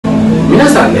皆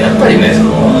さんねやっぱりね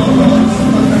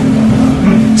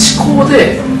思考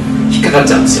で引っかかっ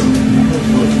ちゃうんですよ。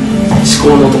思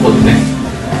考のところでね、思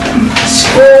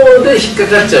考で引っか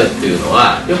かっちゃうっていうの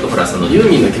はよくほらそのユー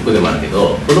ミンの曲でもあるけ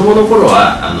ど、子供の頃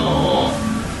は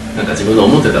なんか自分の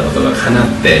思ってたことが叶っ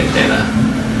てみたいな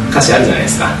歌詞あるじゃないで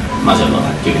すか。魔女の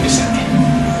楽曲でしたっけ、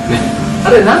ね、あ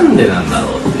れなんでなんだ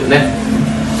ろうっていうね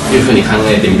いうふうに考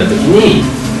えてみたときに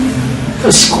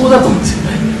多分思考だと思うんですよ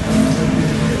ね。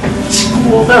思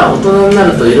考が大人にな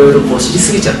るといろいろこう知り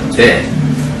すぎちゃって、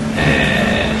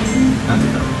なんてい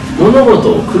うんだろう、物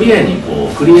事をクリアにこ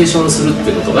うクリエーションするっ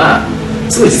てことが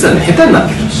すごい実はね下手になっ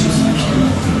てくるんですよ。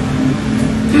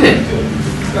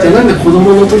でなんで子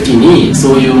供の時に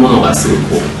そういうものがすぐ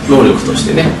こう能力とし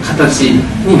てね形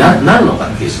に なるのか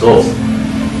っていうと、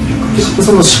結局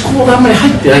その思考があんまり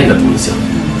入ってないんだと思うんですよ。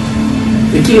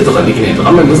できるとかできないとか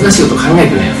あんまり難しいこと考え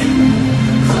てないわけ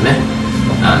とかね、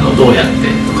どうやって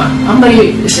とかあんま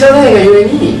り知らないがゆえ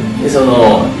にそ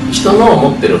の人の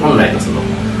持ってる本来のその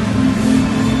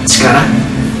力、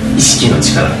意識の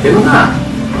力っていうのが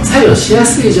作用しや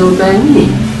すい状態に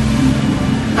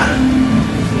ある、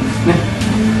ね、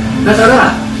だか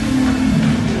ら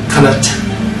叶っちゃう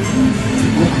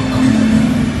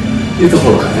というと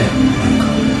ころからね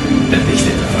やっていきた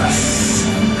いと思います、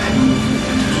は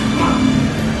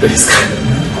い、どうですか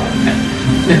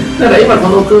だから今こ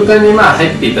の空間に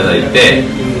入っていただいて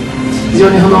非常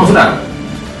に普段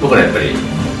僕らやっぱり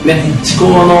ね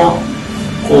思考の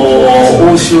こう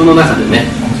報酬の中でね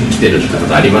生きてるってこと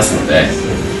がありますので、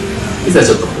いざ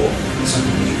ちょっとこう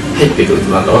入ってくると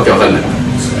なんかわけわかんないね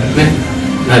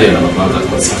なるようなものだと思う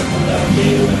んですよ、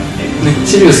ね、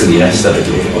シリウスにいらした時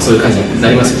に結構そういう感じにな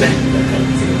りますよね。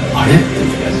あれ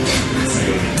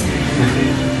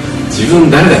自分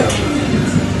誰だっけ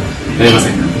なりませ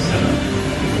んか。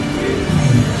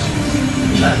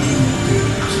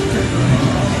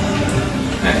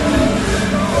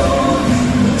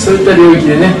そういった領域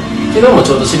でね、昨日も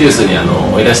ちょうどシリウスにい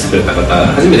らしてくれた方、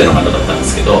初めての方だったんで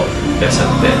すけどいらっしゃっ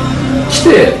て来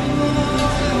て、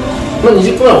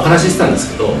20分ぐらいお話ししてたんです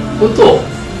けど、本当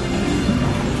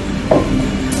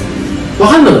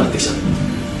分かんなくなってきちゃっ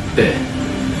て、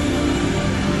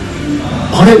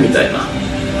あれみたいな、な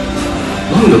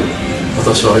んで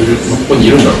私はここにい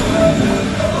るんだろ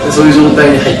う、でそういう状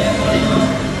態に入ってい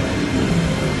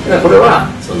く。だからこれ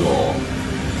は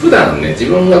普段ね自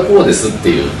分がこうですって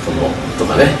いうと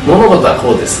かね、物事は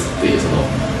こうですっていう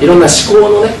いろんな思考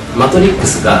のねマトリック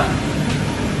スが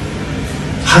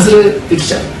外れてき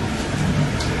ちゃう、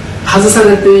外さ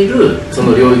れているそ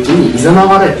の領域にいざな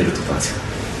われているってことなんですよ。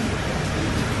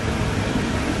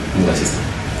難しいです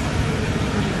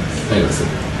か。あります。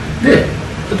で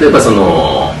例えば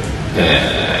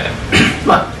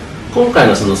今回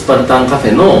のスパルタンカフ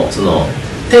ェの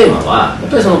テーマはやっ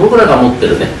ぱり僕らが持って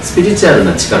るねスピリチュアル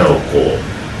な力をこ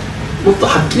うもっと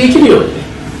発揮できるようにね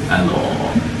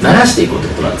慣らしていこうって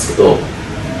ことなんですけど、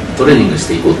トレーニングし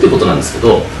ていこうっていうことなんですけ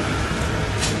ど、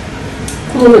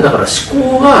このねだから思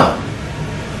考が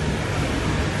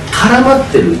絡まっ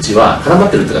てるうちは、絡ま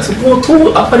ってるっていうかそこ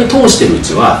をあっぱり通してるう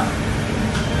ちは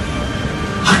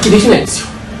発揮できないんですよ、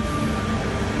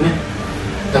ね、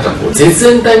なんかこう絶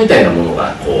縁体みたいなもの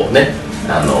がこうね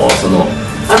ある種の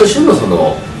なん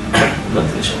て言う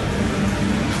んでしょう、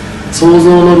想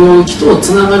像の領域とつ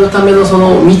ながるための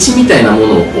道みたいなも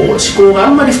のをこう思考があ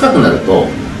んまり深くなると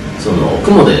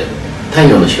雲で太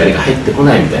陽の光が入ってこ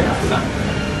ないみたいな風な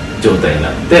状態にな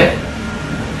って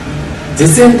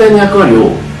絶縁体の役割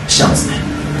をしちゃうんですね。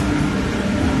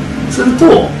する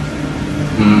と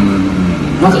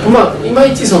なんかいま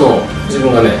いち自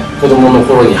分がね子供の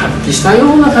頃に発揮したよ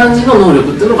うな感じの能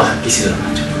力っていうのが発揮しづらく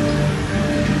なっちゃう。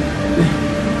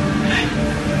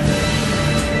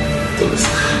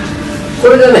こ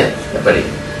れがねやっぱり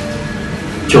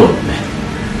今日のね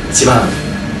一番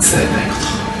伝えたいこ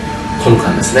と根幹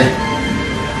ですね、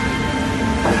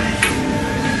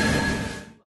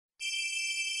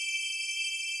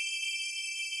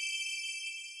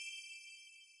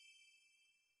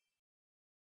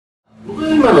僕は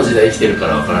今の時代生きてるか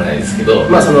らわからないですけど、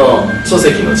書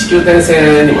籍の地球転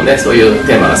生にもねそういう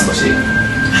テーマが少し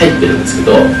入ってるんですけ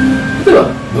ど、例えば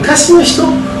昔の人と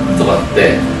かっ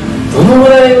てどのぐ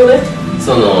らいのねそ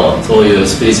ういう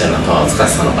スピリチュアルなパワーを使っ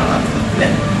てたのかなとかって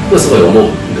ねすごい思うん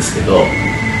ですけど、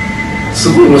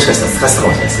すごいもしかしたら使ってたか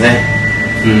もしれないですね。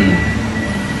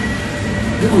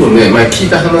僕もね前聞い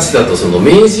た話だと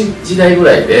明治時代ぐ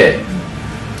らいで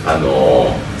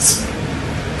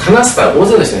話すから大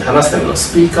勢の人に話すための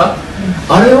スピーカ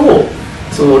ー、あれを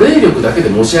霊力だけで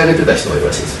持ち上げてた人がいる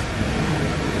らしいんですよ。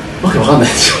わけわかんない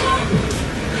でしょ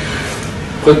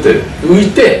こうやって浮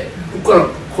いてここから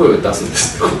声を出すんで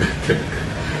すってこうや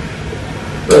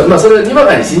ってまあそれはにわ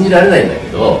かに信じられないんだけ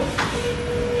ど、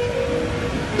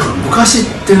昔っ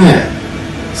てね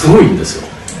すごいんですよ。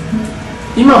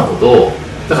今ほど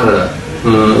だから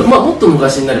まあ、もっと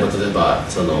昔になれば例えば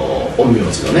その陰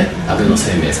陽師のね安倍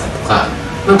晴明さんとか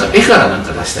なんか絵からなん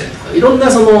か出したりとかいろん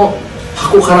なその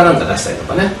箱からなんか出したりと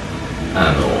かね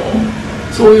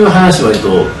そういう話割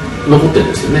と残ってるん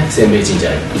ですよね、晴明神社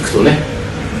に行くとね。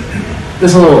で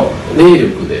その霊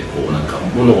力でこうなんか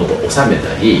物事を収め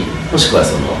たりもしくは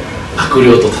その悪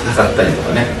霊と戦ったりと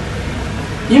かね、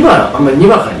今あんまりに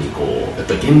わかにこうやっ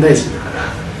ぱり現代人だから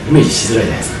イメージしづらい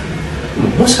じゃないですか。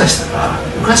もしかしたら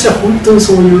昔は本当に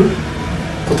そういう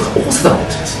ことが起こせたのかも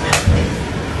しれないです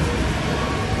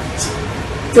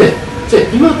ね。でじゃあ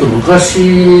今と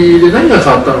昔で何が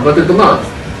変わったのかというと、まあ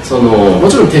そのも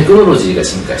ちろんテクノロジーが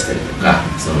進化したりとか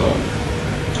その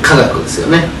科学ですよ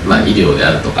ね、まあ、医療で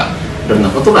あるとかいろんな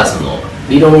ことがその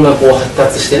理論がこう発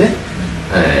達してね、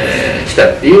きた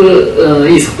っていう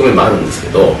いい側面もあるんですけ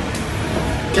ど、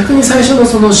逆に最初の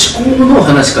その思考の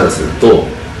話からすると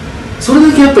それ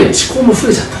だけやっぱり思考も増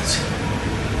えちゃったんです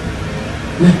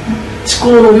よ、ね、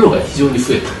思考の量が非常に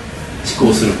増えた。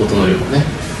思考することの量もね、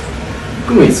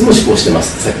僕もいつも思考してま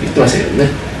すってさっき言ってましたけどね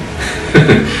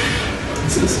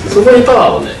そこにパ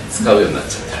ワーをね使うようになっ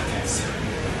ちゃってるわけですよ、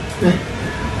ね、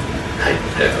はい、あ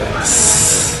りがとうございま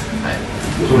す、はい、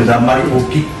それであんまり大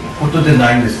きいことで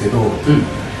ないんですけど、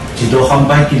自動販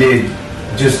売機で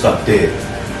ジュース買って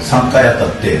3回当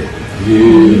たって当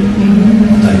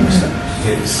たりました。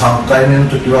で3回目の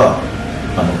時は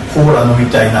コーラ飲み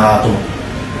たいなと思っ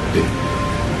て、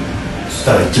そし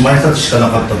たら1万円札しか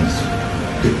なかったんですよ。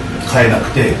で買えな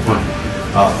くて、コ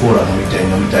ーラ飲み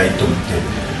たいと思って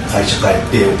会社帰っ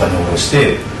てお金を下ろし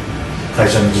て会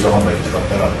社の自動販売機で買っ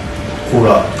たらコー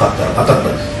ラ買ったら当たった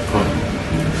んで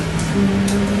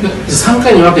す、3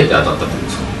回に分けて当たったってことで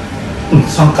す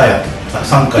か？3回当たっ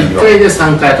た。3回に1回で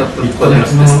3回当たったってことじゃなく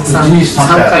て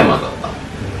3回も当たった。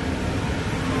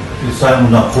で最後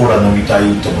のコーラ飲みた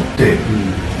いと思って、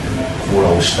コーラ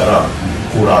を押したら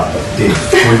コーラ当たって追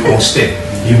い込して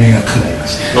夢が叶いま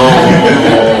した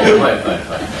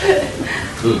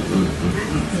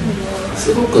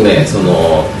すごくねそ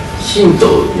のヒン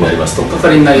トになります、取っかか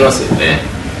りになりますよね。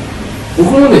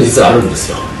僕もね実はあるんです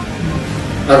よ。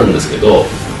あるんですけど、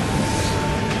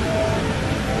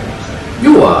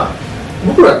要は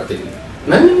僕らって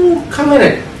何も考えな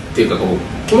いっていうかこう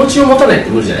気持ちを持たないって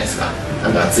無理じゃないですか。な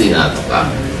んか暑いなとか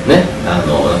ね、なん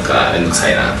か面倒く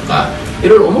さいなとかい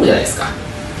ろいろ思うじゃないですか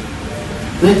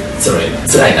ね、辛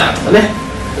いなとかね、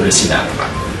嬉しいなとか。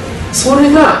そ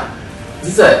れが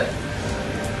実は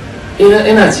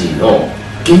エナジーの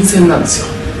源泉なんですよ。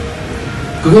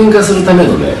具現化するため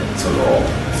のねその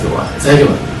材料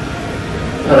なん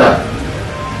だから、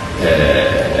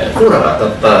コーラが当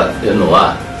たったっていうの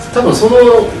は多分その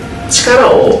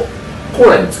力をコー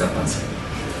ラに使ったんですよ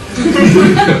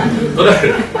わか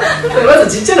る？ま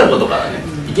ずちっちゃなことからね、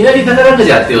いきなり宝くじ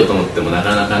当てようと思ってもな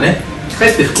かなかねか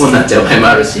えって不幸になっちゃう場合も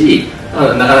あるし、な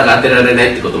かなか当てられな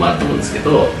いってこともあると思うんですけ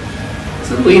ど、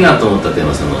すごくいいなと思った点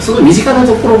はそのすごい身近な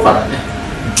ところからね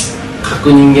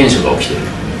確認現象が起きてるって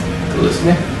ことです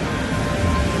ね。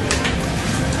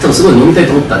多分すごい飲みたい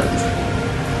と思ったんです。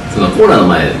そのコーラの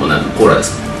前もなんかコーラで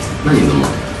すか？何飲むの？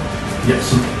いや、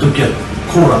その時は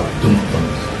コーラって思ったん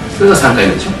です。それが3回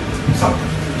目でしょ。3回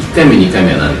1回目2回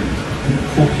目は何？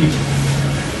コーヒー、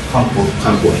缶コ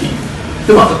ーヒー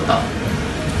でも当たった。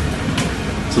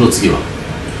その次は？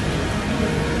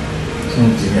その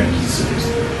次は水です。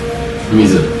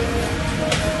水で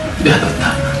当たっ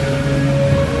た。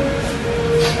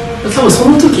多分そ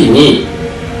の時に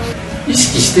意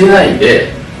識してない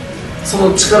でそ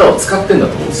の力を使ってんだ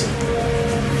と思うんですよ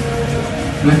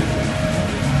ね。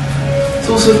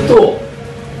そうすると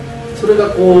それが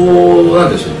こうな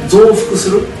んでしょう、増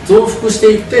幅して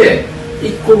いって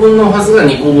1個分のはずが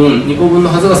2個分、2個分の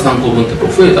はずが3個分ってこう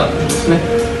増えたんですね。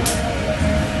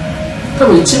多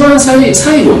分一番最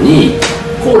後に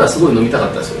コーラすごい飲みたか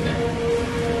ったですよね。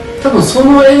多分そ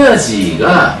のエナジー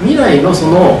が未来のそ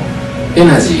のエ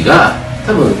ナジーが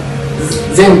多分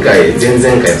前回前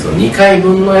々回のその2回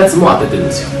分のやつも当ててるん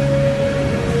ですよ。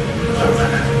わかるかな？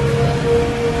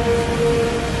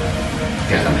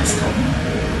わかんないですか？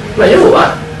まあ要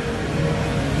は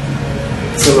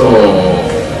その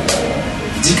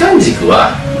時間軸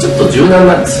はちょっと柔軟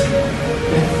なんですよ、ね、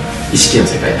意識の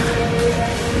世界だから。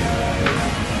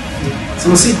そ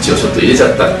のスイッチをちょっと入れち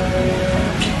ゃったら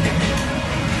ピッて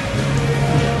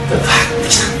バーって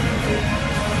きた。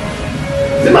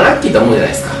でまあラッキーと思うじゃな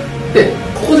いですか。で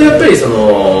ここでやっぱりそ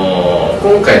の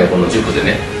今回のこの塾で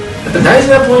ねやっぱり大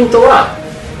事なポイントは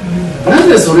な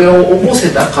ぜそれを起こ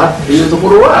せたかっていうとこ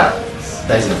ろは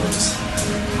大事なことです。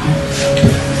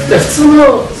で普通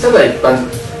のただ一般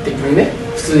的にね、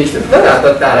普通に生きてたら当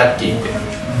たってラッキーって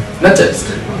なっちゃうんです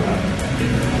よ。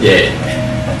いやいや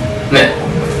ね、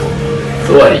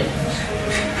終わり。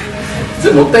そ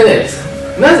れもったいないです。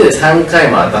なぜ3回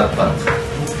も当たったのか分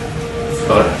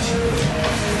かる話。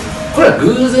これは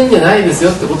偶然じゃないです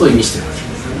よってことを意味してるわけ。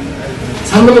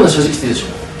3度目の正直性でしょ。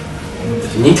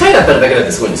2回当たるだけだっ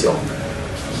てすごいんですよ。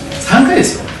3回で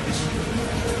すよ、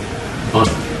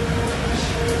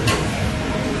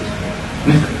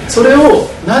ね、それを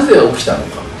なぜ起きたの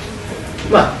か。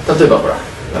まあ例えばほら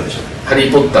なんでしょう、ハリ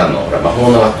ー・ポッターの魔法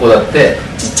の学校だって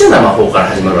ちっちゃな魔法から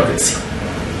始まるわけですよ、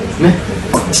ね、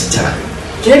ちっちゃな、い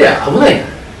きなりは危ないか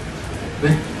ら、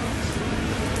ね、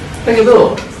だけ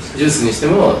どジュースにして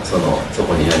もそ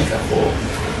こに何かこ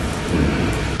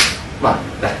う、まあ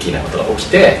ラッキーなことが起き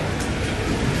て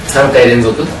3回連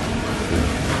続、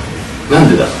なん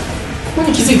でだろう、ここ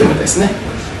に気づいてもらいたいですね。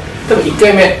多分1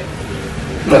回目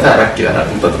またラッキーだなと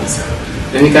思ったと思うんですよ。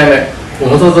で2回目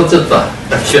もともとちょっとラ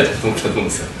ッキーだと思ったと思うん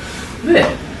ですよ。でね、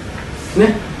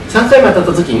3回目当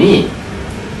たった時に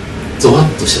ゾワ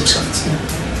ッとしてほしかったですね。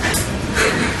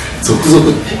続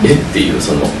々っていう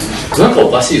なんか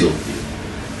おかしいぞっていう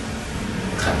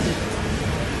感じ。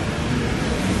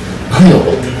何が起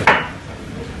こってる？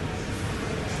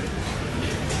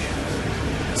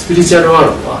スピリチュアルワ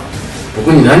ールドは僕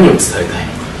に何を伝えたいのか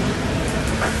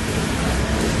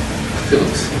というこ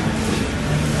とです。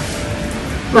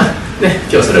まあね、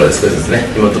今日それを少しずつね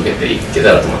紐解けていけ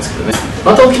たらと思うんですけどね、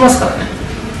また起きますからね。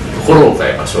ところを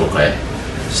変え場所を変え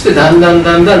してだんだん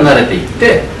慣れていっ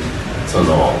て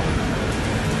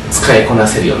使いこな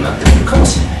せるようになってくるかも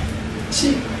しれない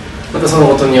し、またその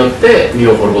ことによって身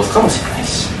を滅ぼすかもしれない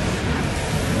し、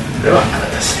これはあな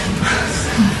た次第。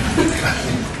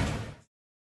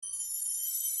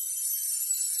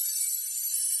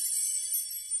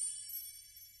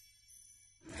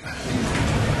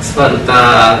スパルタ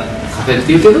カフェっ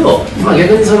ていうけど、まあ、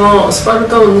逆にスパル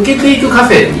タを抜けていくカ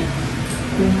フェに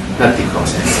なっていくかも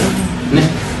しれないですよね。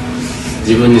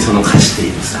自分に課して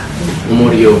いるさ重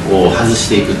りをこう外し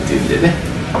ていくっていう意味でね、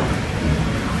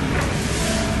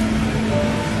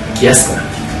来やすくなっ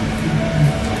て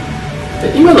い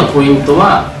く。で今のポイント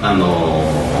は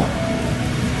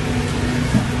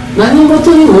何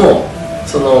事にも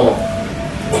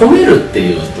込めるって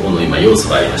いうところの今要素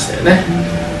がありましたよね。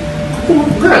こ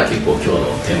こが結構今日の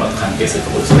テーマと関係する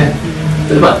ところですね。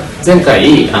例えば前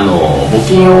回募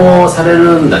金をされ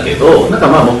るんだけど、なんか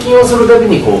募金をするたび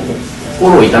にこう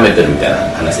心を痛めてるみたいな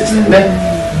話でしたよね。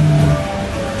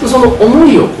その思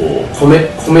いをこう込め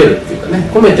るっていうかね、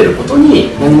込めてること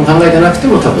に何も考えてなくて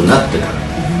も多分なって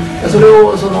た。それ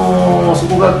をそ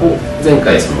こがこう前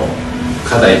回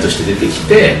課題として出てき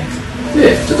て、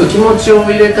でちょっと気持ちを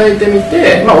入れ替えてみ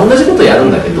て、同じことやる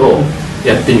んだけど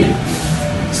やってみる。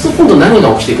そうすると今度何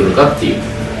が起きてくるかっていう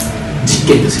実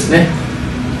験ですよね。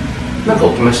何か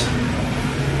起きました？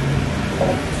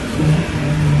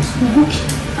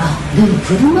でも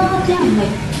車が手に入っ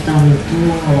たのと、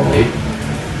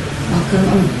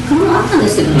車あったんで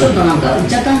すけど、ちょっとなんか売っ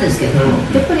ちゃったんですけど、や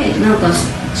っぱりなんか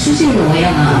主人の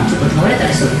親がちょっと倒れた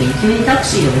りした時に急にタク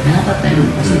シーを呼べなかったりと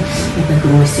かして、やっぱり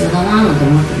車必要だななんて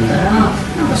思ってたら、な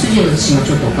んか主人の父が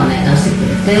ちょっとお金出してく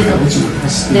れて、うちも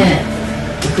貸して、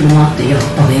車ってやっ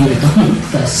ぱ便利と思っ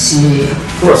たし。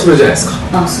ほらそれじゃないですか。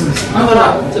そうです。だか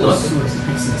らちょっと待って、そうで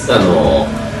す、はい、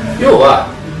要は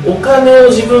お金を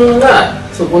自分が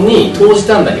そこに投じ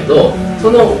たんだけど、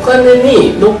そのお金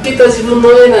に乗っけた自分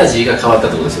のエナジーが変わったっ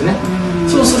てことですよね。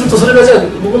そうするとそれがじゃあ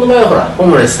僕の場合はほらホ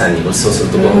ームレスさんにご馳走する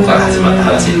ところから始まった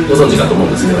話ご存知かと思う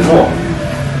んですけども、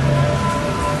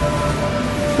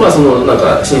なん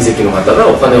か親戚の方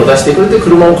がお金を出してくれて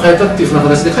車を変えたっていうふうな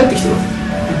形で帰ってきてるわけ。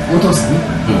お父さんね。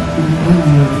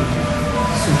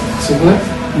そこね。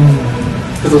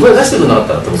だってお金出してくれなかっ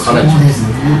たら多分買わないでしょ。そう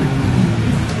ですね。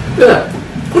だから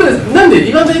これなんで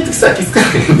言わないとさ気づかない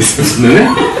んですよね。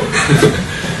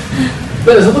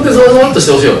だからそこでゾワゾワっとし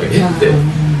てほしいわけ。って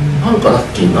なんかラ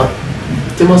ッキーになっ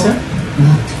てません？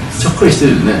ちゃっかりして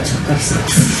るよね。ちゃっかりしてま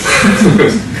す。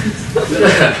だ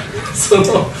から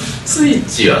スイッ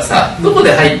チはさどこ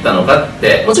で入ったのかっ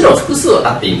て、もちろん複数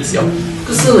あっていいんですよ。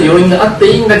複数の要因があっ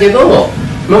ていいんだけど、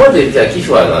今までじゃあ寄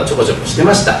付はちょこちょこして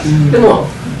ました。でも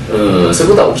そう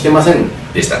いうことは起きてません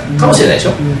でしたかもしれないでし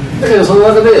ょ。だけどその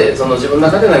中で自分の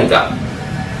中で何か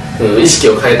意識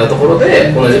を変えたところ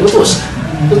で同じことをした。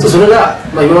そうするとそれが、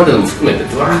今までのも含めて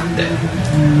ドワーっ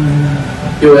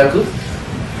てようやく、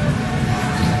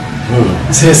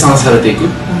生産されていく。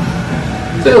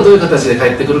それがどういう形で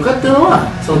返ってくるかっていうのは、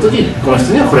その時この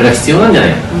人にはこれが必要なんじゃな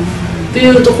いかってい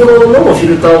うところのフィ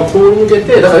ルターを通り抜け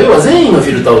て、だから要は善意のフ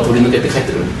ィルターを通り抜けて帰っ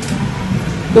てくる。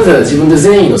なぜなら自分で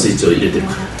善意のスイッチを入れてる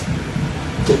から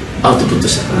アウトプット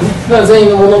したからね。だから善意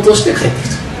のものとして帰っていく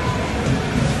と。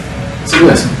すご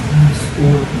いですか。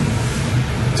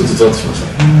ちょっとゾワッとしました。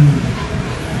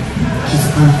気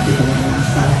づかなくて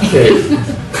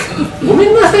ごめ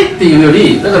んなさい。ごめんなさいっていうよ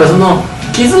り、だからその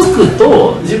気づく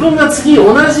と自分が次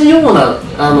同じような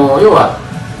要は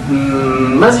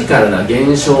マジカルな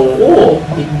現象を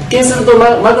一見すると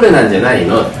まぐれなんじゃない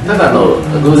の、ただの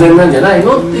偶然なんじゃない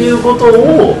のっていうこと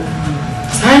を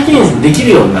再現でき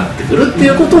るようになってくるってい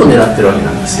うことを狙ってるわけ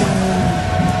なんですよ、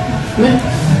ね、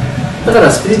だから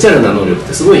スピリチュアルな能力っ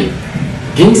てすごい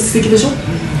現実的でしょ。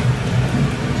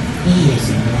いいで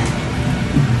すよね。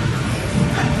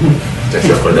じゃあ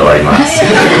今日はこれで終わります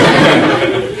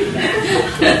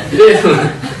で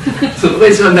そこが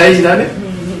一番大事なね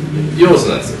要素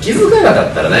なんですよ。気づかなか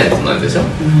ったらないことなんでしょ、ね、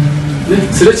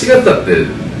すれ違ったって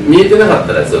見えてなかっ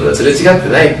たらそれはすれ違って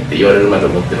ないって言われるまで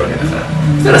思ってるわけだから、だ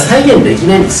から再現でき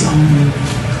ないんですよ。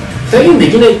再現で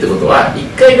きないってことは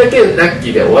1回だけラッキ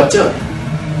ーで終わっちゃう、ね、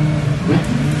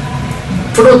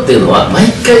プロっていうのは毎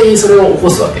回それを起こ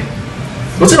すわけ。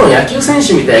もちろん野球選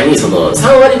手みたいにその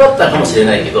3割バッターかもしれ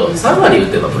ないけど3割打っ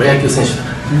てるのはプロ野球選手だか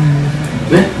ら、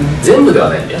ね、全部では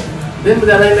ないんだよ。全部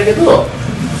ではないんだけど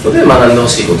それで学んでほ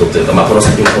しいことというか、この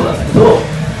先もそうなんだけど、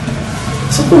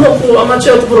そこのこうアマ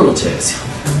チュアとプロの違いですよ、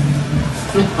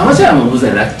ね、アマチュアはもう偶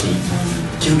然ラッキー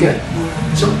気づけないで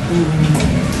しょ、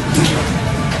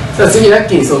だから次ラッ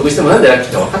キーに遭遇してもなんでラッキ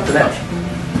ーか分かってないわけ。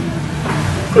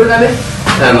これがね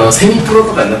セミプロ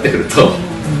とかになってくると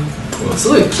す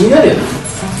ごい気になるよね。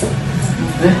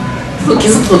気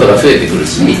づくことが増えてくる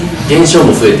し現象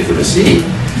も増えてくるし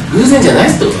偶然じゃない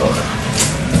ってことが分かる。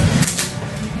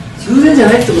偶然じゃ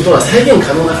ないってことは再現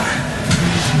可能だから、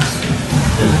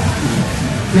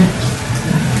ね、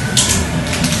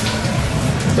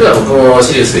だから僕も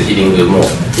シリウスヒーリングもね、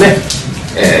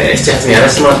7、8年やら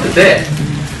せてもらってて、ね、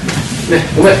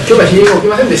ごめん今日はヒーリング起き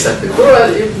ませんでしたってこれは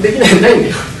できないんだ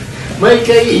よ。毎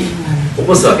回起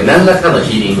こすわけ、何らかの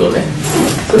ヒーリングをね。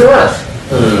それは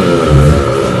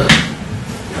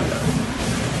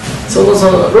その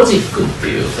ロジックって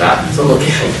いうかその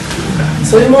気配っていうか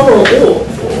そういうものを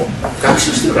学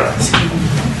習してるからなんですよ、ね、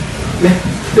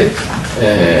で、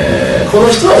この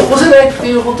人は起こせないって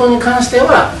いうことに関して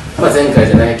は、前回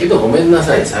じゃないけどごめんな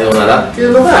さいさようならってい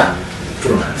うのがプ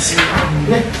ロなんですよ、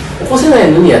ね、起こせない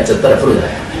のにやっちゃったらプロじゃな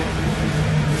いよね。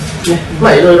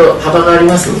いろいろ幅があり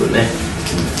ますのでね、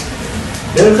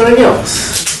やるからには起こ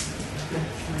す、ね、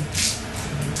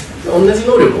同じ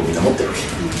能力をみんな持ってるわけ